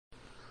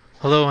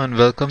Hello and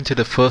welcome to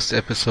the first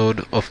episode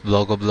of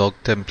Blogger Blog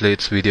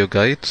Templates video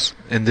guides.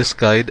 In this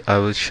guide, I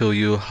will show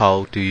you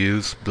how to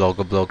use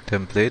Blogger Blog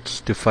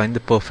templates to find the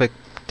perfect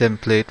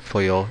template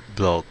for your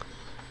blog.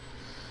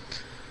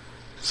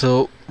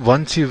 So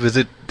once you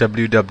visit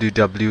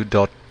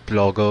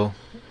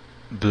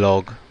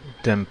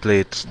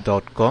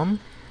www.bloggerblogtemplates.com,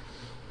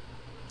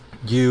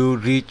 you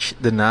reach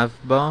the nav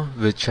bar,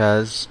 which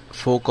has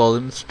 4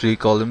 columns, 3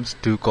 columns,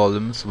 2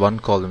 columns, 1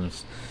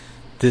 columns.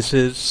 This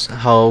is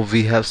how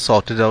we have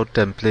sorted out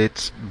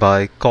templates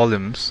by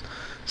columns.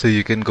 So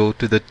you can go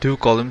to the 2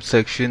 column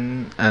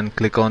section and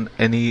click on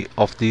any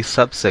of these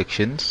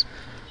subsections,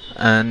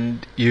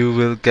 and you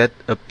will get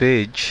a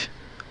page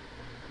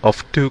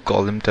of 2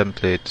 column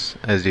templates,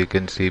 as you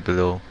can see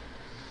below.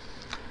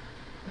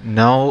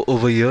 Now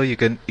over here you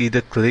can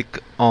either click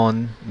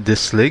on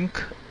this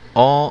link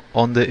or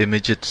on the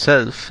image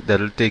itself.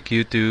 That will take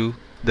you to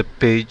the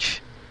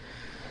page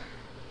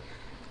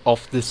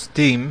of this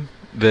theme,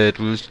 where it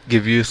will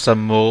give you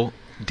some more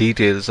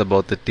details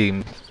about the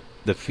theme,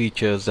 the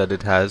features that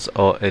it has,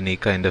 or any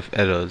kind of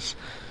errors.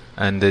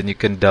 And then you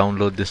can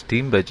download this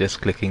theme by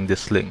just clicking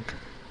this link.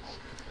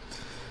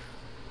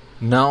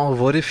 Now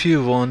what if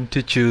you want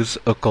to choose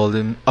a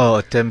column or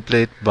a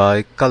template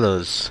by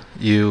colors?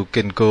 You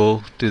can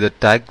go to the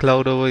tag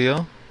cloud over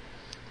here,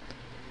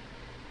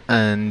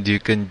 and you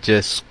can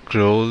just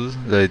scroll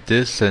like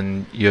this,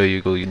 and here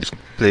you go, you just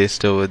place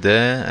it over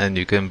there, and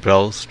you can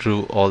browse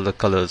through all the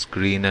colors,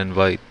 green and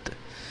white.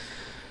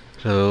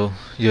 So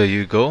here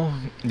you go,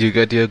 you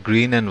get your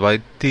green and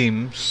white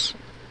themes.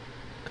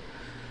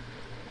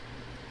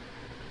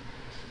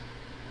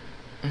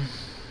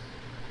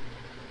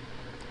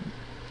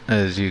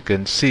 As you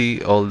can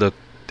see, all the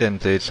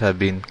templates have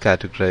been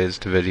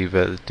categorized very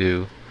well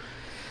to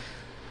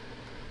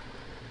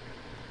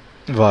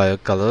via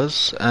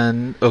colors.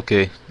 And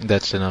okay,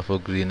 that's enough for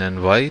green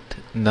and white.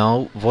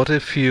 Now what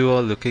if you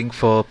are looking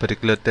for a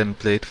particular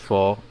template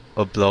for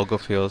a blog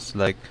of yours,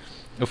 like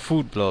a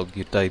food blog?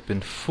 You type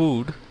in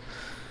food,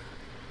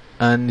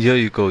 and here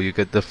you go, you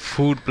get the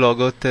food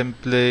blogger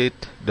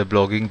template, the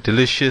blogging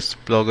delicious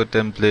blogger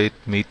template,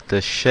 meet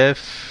the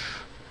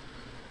chef,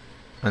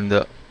 and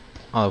the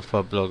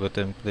alpha blogger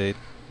template.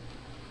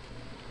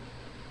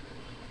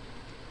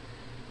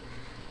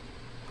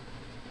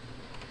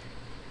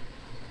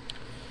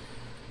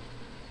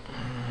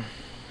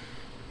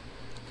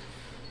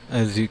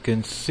 As you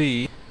can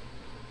see,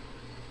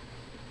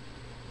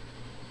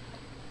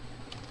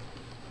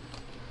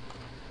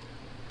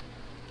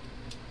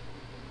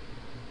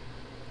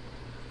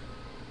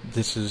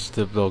 this is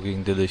the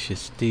blogging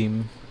delicious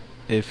theme.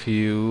 If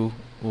you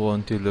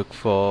want to look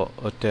for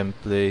a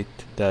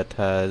template that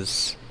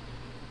has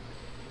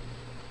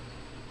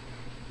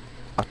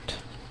art,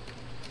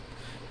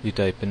 you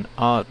type in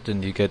art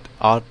and you get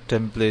art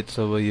templates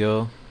over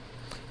here,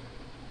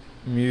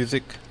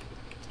 music,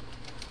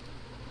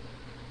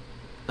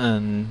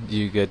 and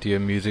you get your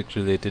music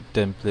related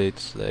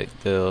templates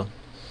like the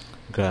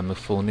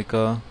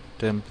Gramophonica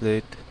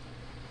template.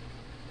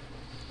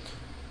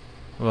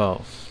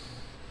 Wow.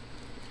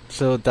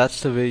 So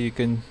that's the way you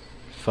can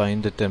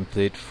find a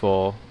template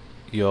for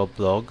your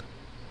blog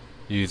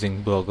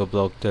using Blogger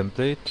Blog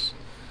templates.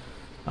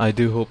 I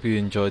do hope you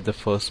enjoyed the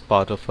first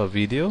part of our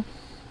video,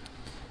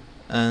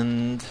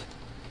 and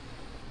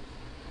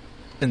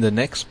in the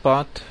next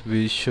part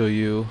we'll show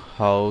you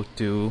how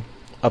to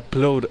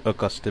upload a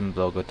custom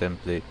Blogger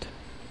template.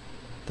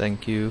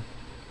 Thank you.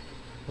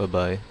 Bye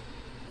bye.